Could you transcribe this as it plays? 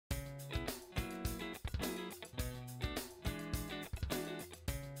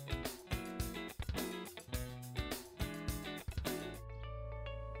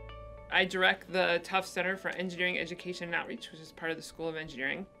I direct the Tufts Center for Engineering Education and Outreach, which is part of the School of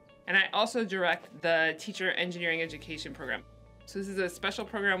Engineering. And I also direct the Teacher Engineering Education program. So this is a special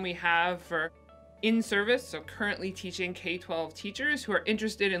program we have for in-service, so currently teaching K-12 teachers who are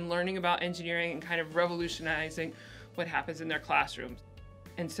interested in learning about engineering and kind of revolutionizing what happens in their classrooms.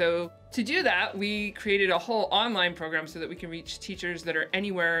 And so to do that, we created a whole online program so that we can reach teachers that are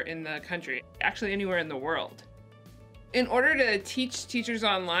anywhere in the country, actually anywhere in the world. In order to teach teachers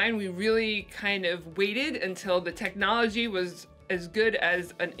online, we really kind of waited until the technology was as good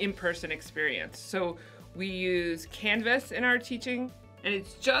as an in-person experience. So we use Canvas in our teaching, and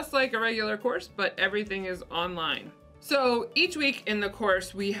it's just like a regular course, but everything is online. So each week in the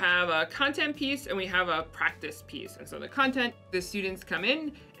course, we have a content piece and we have a practice piece. And so the content, the students come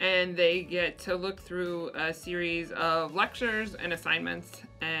in and they get to look through a series of lectures and assignments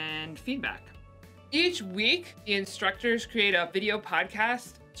and feedback. Each week, the instructors create a video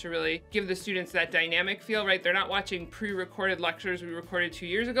podcast to really give the students that dynamic feel, right? They're not watching pre-recorded lectures we recorded 2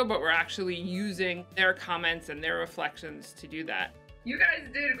 years ago, but we're actually using their comments and their reflections to do that. You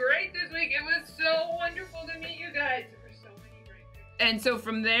guys did great this week. It was so wonderful to meet you guys. There were so many great things. And so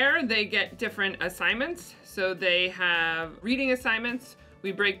from there, they get different assignments. So they have reading assignments.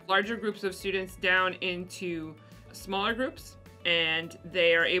 We break larger groups of students down into smaller groups, and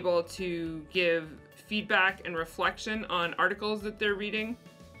they are able to give feedback and reflection on articles that they're reading.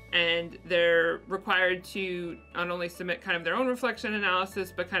 And they're required to not only submit kind of their own reflection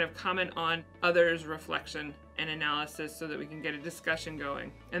analysis, but kind of comment on others' reflection and analysis so that we can get a discussion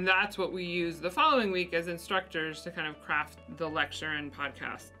going. And that's what we use the following week as instructors to kind of craft the lecture and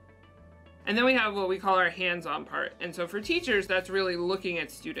podcast. And then we have what we call our hands-on part. And so for teachers, that's really looking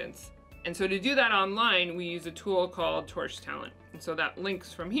at students. And so to do that online, we use a tool called Torsch Talent. And so that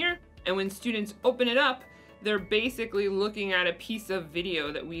links from here. And when students open it up, they're basically looking at a piece of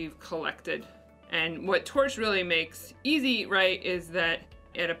video that we've collected. And what Torsch really makes easy, right, is that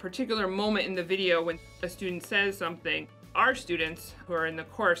at a particular moment in the video when a student says something, our students who are in the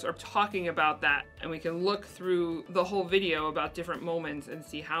course are talking about that, and we can look through the whole video about different moments and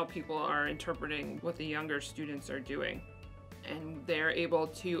see how people are interpreting what the younger students are doing. And they're able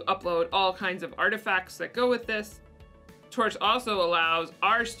to upload all kinds of artifacts that go with this. Torsch also allows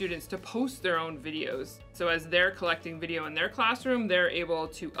our students to post their own videos. So as they're collecting video in their classroom, they're able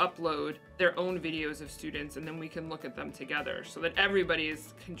to upload their own videos of students, and then we can look at them together so that everybody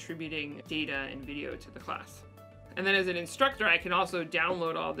is contributing data and video to the class. And then as an instructor, I can also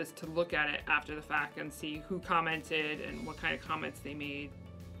download all this to look at it after the fact and see who commented and what kind of comments they made.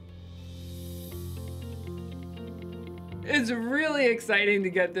 It's really exciting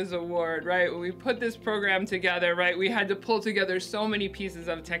to get this award, right? When we put this program together, right, we had to pull together so many pieces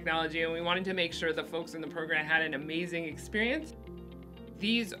of technology, and we wanted to make sure the folks in the program had an amazing experience.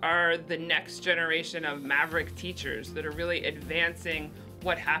 These are the next generation of maverick teachers that are really advancing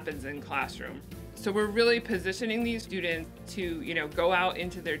what happens in classroom. So we're really positioning these students to, go out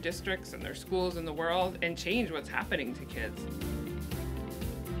into their districts and their schools in the world and change what's happening to kids.